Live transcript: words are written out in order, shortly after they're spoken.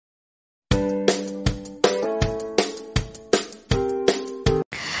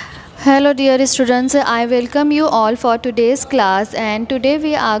Hello dear students, I welcome you all for today's class, and today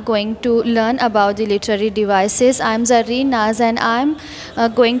we are going to learn about the literary devices. I am Zareen Naz and I am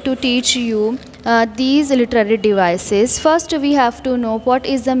going to teach you these literary devices. First we have to know what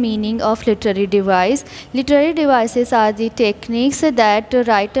is the meaning of literary device. Literary devices are the techniques that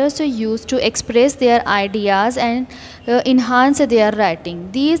writers use to express their ideas and enhance their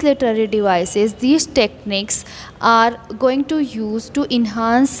writing. These literary devices, these techniques are going to use to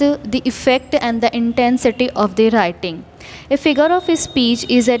enhance the effect and the intensity of the writing. A figure of speech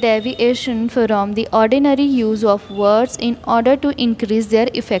is a deviation from the ordinary use of words in order to increase their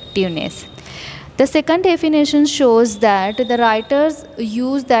effectiveness. The second definition shows that the writers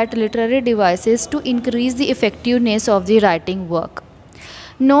use that literary devices to increase the effectiveness of the writing work.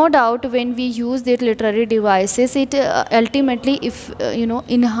 No doubt when we use the literary devices, it ultimately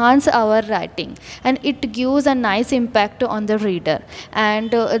enhance our writing, and it gives a nice impact on the reader,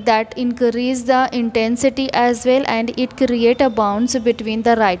 and that increase the intensity as well, and it create a bounds between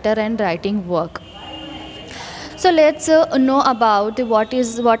the writer and writing work. So let's know about what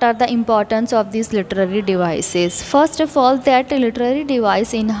are the importance of these literary devices. First of all, that literary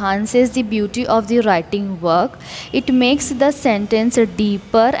device enhances the beauty of the writing work. It makes the sentence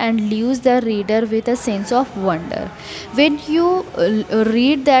deeper and leaves the reader with a sense of wonder. When you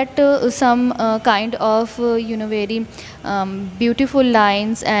read that some kind of very beautiful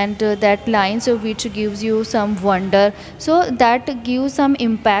lines, and that lines which gives you some wonder, so that gives some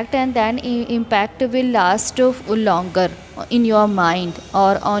impact, and then impact will last longer in your mind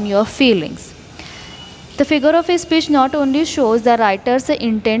or on your feelings. The figure of speech not only shows the writer's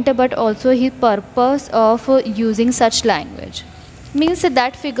intent but also his purpose of using such language. Means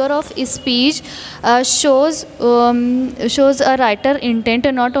that figure of speech shows a writer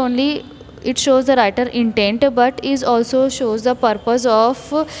intent. Not only it shows the writer intent, but is also shows the purpose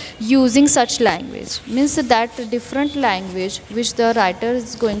of using such language. Means that different language which the writer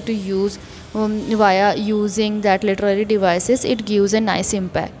is going to use via using that literary devices, it gives a nice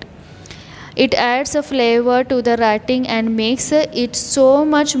impact. It adds a flavor to the writing and makes it so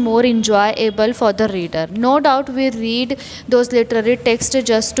much more enjoyable for the reader. No doubt we read those literary texts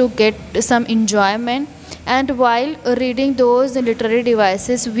just to get some enjoyment, and while reading those literary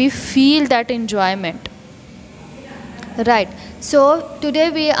devices we feel that enjoyment, right? So today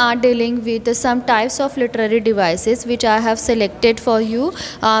we are dealing with some types of literary devices which I have selected for you,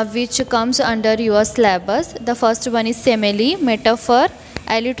 which comes under your syllabus. The first one is simile, metaphor,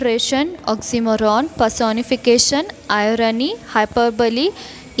 alliteration, oxymoron, personification, irony, hyperbole,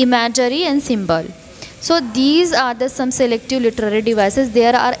 imagery and symbol. So these are some selective literary devices.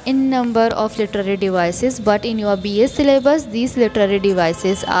 There are n number of literary devices, but in your BA syllabus these literary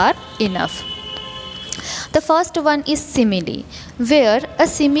devices are enough. The first one is simile, where a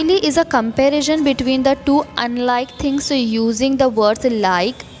simile is a comparison between the two unlike things using the words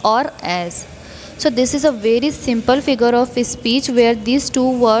like or as. So this is a very simple figure of speech where these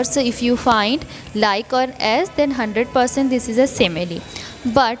two words, if you find like or as, then 100% this is a simile.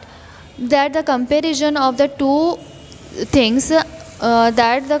 But that the comparison of the two things,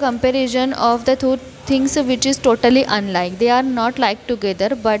 which is totally unlike. They are not like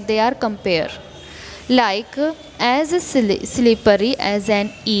together, but they are compare. Like as slippery as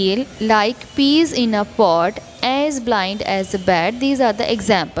an eel, like peas in a pod, as blind as a bat. These are the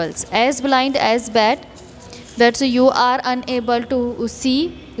examples. As blind as bat, that you are unable to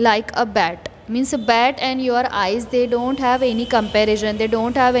see like a bat. Means a bat and your eyes, they don't have any comparison, they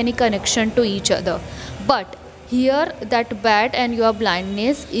don't have any connection to each other. But here that bat and your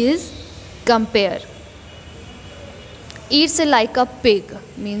blindness is compare. Eats like a pig,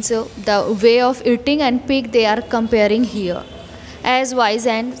 means the way of eating and pig they are comparing here. As wise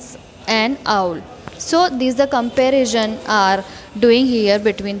as an owl. So these the comparison are doing here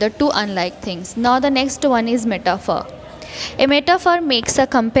between the two unlike things. Now the next one is metaphor. A metaphor makes a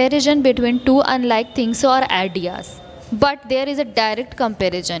comparison between two unlike things or ideas, but there is a direct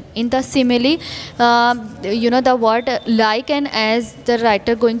comparison. In the simile, the word like and as the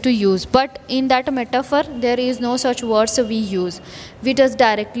writer going to use, but in that metaphor there is no such words we use. We just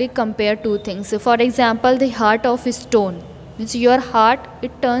directly compare two things. For example, the heart of a stone, means your heart,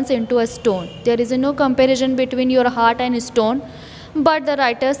 it turns into a stone. There is no comparison between your heart and stone, but the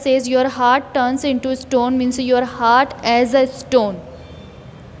writer says your heart turns into stone, means your heart as a stone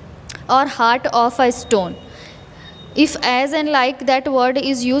or heart of a stone. If as and like that word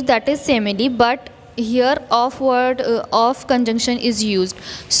is used, that is simile, but here of word of conjunction is used.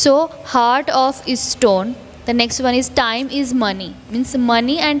 So heart of is stone. The next one is time is money, means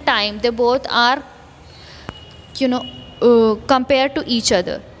money and time, they both are compared to each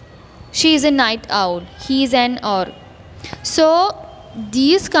other. She is a night owl. He is an orc. So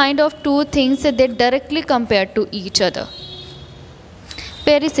these kind of two things, they directly compare to each other.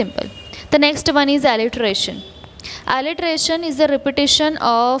 Very simple. The next one is alliteration. Alliteration is the repetition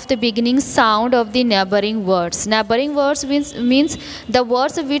of the beginning sound of the neighboring words. Neighboring words means the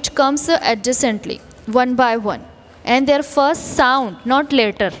words which comes adjacently, one by one, and their first sound, not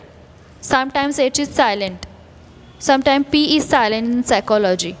later. Sometimes H is silent, sometimes P is silent in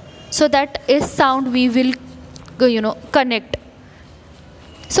psychology. So that is sound we will connect.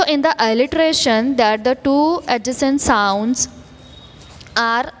 So in the alliteration, that the two adjacent sounds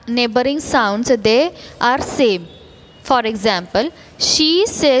are neighboring sounds, they are same. For example, she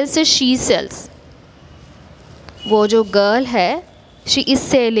sells, she sells. वो जो girl है, she is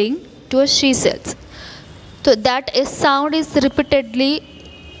selling to a she sells. So that is sound is repeatedly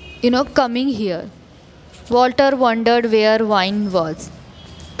coming here. Walter wondered where wine was.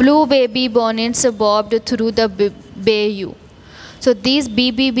 Blue baby bonnets bobbed through the bayou. So this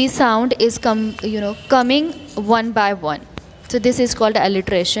BBB sound is coming one by one. So this is called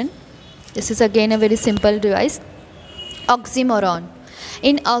alliteration. This is again a very simple device. Oxymoron.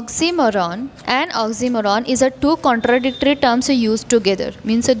 In oxymoron, an oxymoron is a two contradictory terms used together.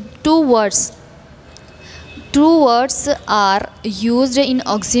 Means two words. Two words are used in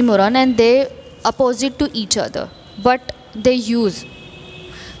oxymoron and they opposite to each other, but they use.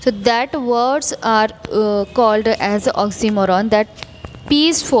 So that words are called as oxymoron. That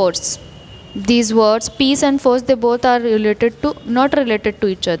peace force. These words peace and force, they both are not related to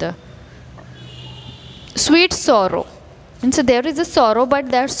each other. Sweet sorrow. And so there is a sorrow, but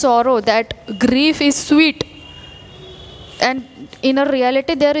that sorrow, that grief is sweet. And in a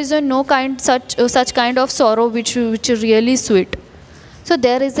reality, there is no such kind of sorrow which is really sweet. So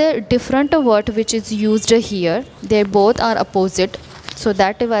there is a different word which is used here. They both are opposite. So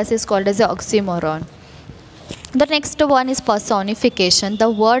that device is called as a oxymoron. The next one is personification. The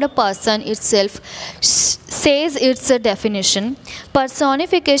word person itself says its definition.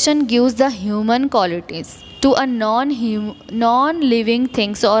 Personification gives the human qualities to a non-living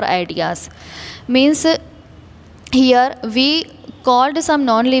things or ideas. Means here we called some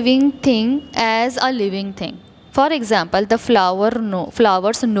non-living thing as a living thing. For example, the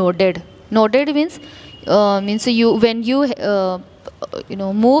flowers nodded. Nodded means you when you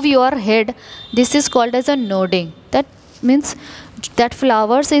move your head, this is called as a nodding. That means that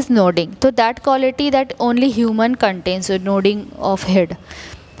flowers is nodding. So that quality that only human contains, so nodding of head.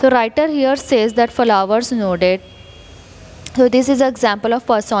 So writer here says that flowers nodded. So this is an example of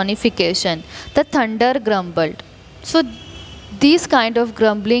personification. The thunder grumbled. So these kind of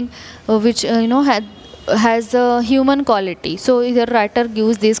grumbling which has a human quality. So the writer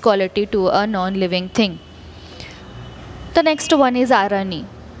gives this quality to a non-living thing. The next one is irony.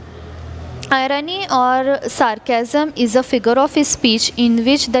 Irony or sarcasm is a figure of speech in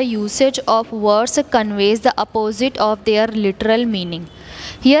which the usage of words conveys the opposite of their literal meaning.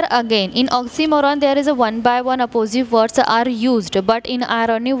 Here again, in oxymoron, there is a one by one opposite words are used, but in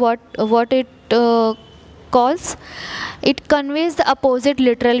irony, what it calls? It conveys the opposite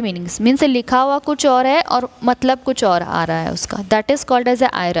literal meanings. Means लिखा हुआ कुछ और है और मतलब कुछ और आ रहा है उसका. That is called as a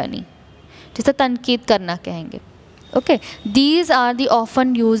irony. जिसे तनकीद करना कहेंगे. Okay, these are the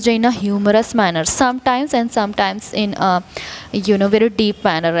often used in a humorous manner, sometimes and sometimes in a very deep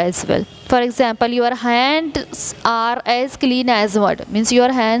manner as well. For example, your hands are as clean as mud. Means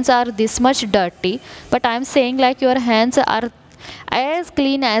your hands are this much dirty, but I am saying like your hands are as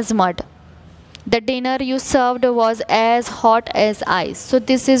clean as mud. The dinner you served was as hot as ice. So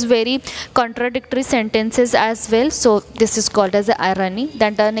this is very contradictory sentences as well. So this is called as a irony.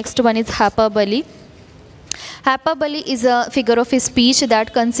 Then the next one is hyperbole. Hyperbole is a figure of speech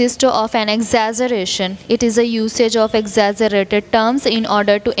that consists of an exaggeration. It is a usage of exaggerated terms in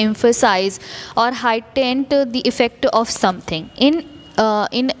order to emphasize or heighten the effect of something.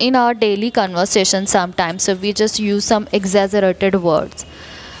 In our daily conversation, sometimes we just use some exaggerated words.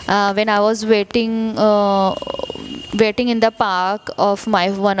 When I was waiting in the park of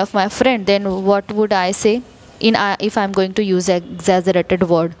one of my friend, then what would I say? If I am going to use an exaggerated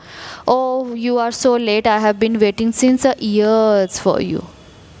word, oh, you are so late, I have been waiting since years for you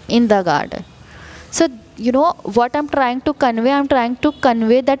in the garden. So what I'm trying to convey, I'm trying to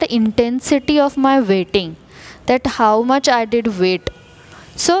convey that intensity of my waiting, that how much I did wait.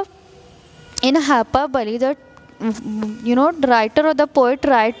 So in hyperbole, the writer or the poet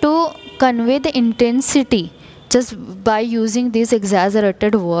tried to convey the intensity just by using these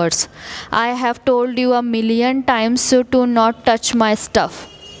exaggerated words. I have told you 1,000,000 times to not touch my stuff.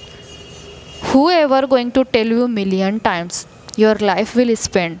 Whoever going to tell you 1,000,000 times, your life will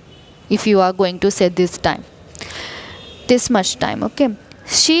spend if you are going to say this time, this much time. Okay,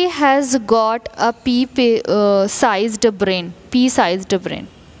 she has got a sized brain, pea sized brain.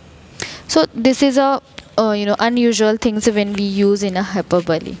 So this is a unusual things when we use in a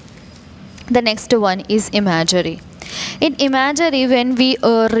hyperbole. The next one is imagery. In imagery, when we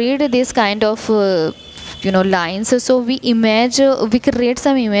read this kind of lines, so we create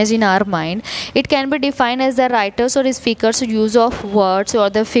some image in our mind. It can be defined as the writer's or speaker's use of words or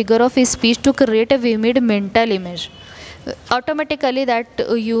the figure of speech to create a vivid mental image. Automatically that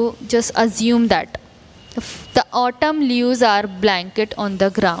you just assume that the autumn leaves are blanket on the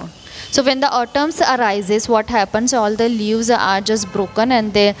ground. So when the autumn arises, what happens? All the leaves are just broken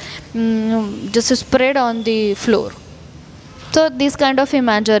and they just spread on the floor. So this kind of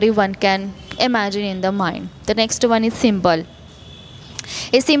imagery one can imagine in the mind. The next one is symbol.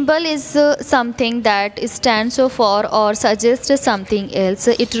 A symbol is something that stands for or suggests something else.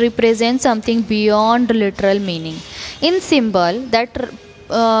 It represents something beyond literal meaning. In symbol, that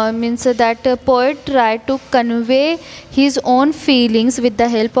means that a poet tried to convey his own feelings with the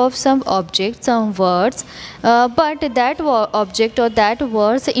help of some object, some words, but that object or that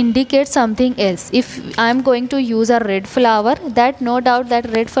words indicate something else. If I am going to use a red flower, that no doubt that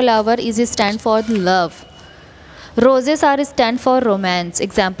red flower is stand for love. Roses are stand for romance,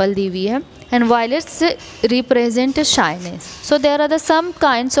 example दी है, and violets represent shyness. So there are some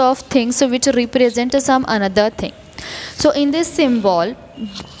kinds of things which represent some another thing. So in this symbol,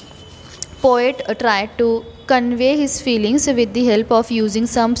 poet tried to convey his feelings with the help of using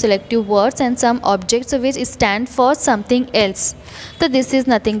some selective words and some objects which stand for something else. So this is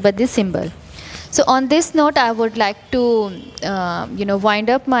nothing but the symbol. So on this note, I would like to wind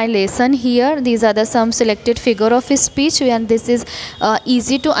up my lesson here. These are some selected figure of speech, and this is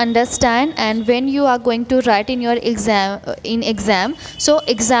easy to understand. And when you are going to write in your exam, so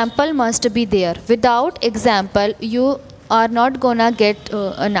example must be there. Without example, you are not gonna get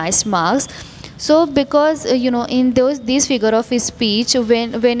a nice marks. So because in these figure of speech,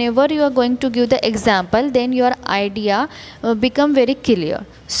 whenever you are going to give the example, then your idea become very clear.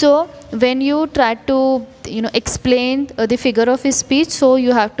 So when you try to explain the figure of speech, so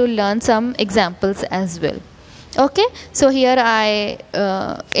you have to learn some examples as well. Okay, so here I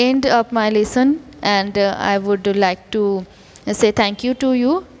end up my lesson, and I would like to say thank you to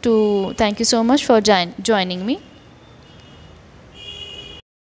you. Thank you so much for joining me.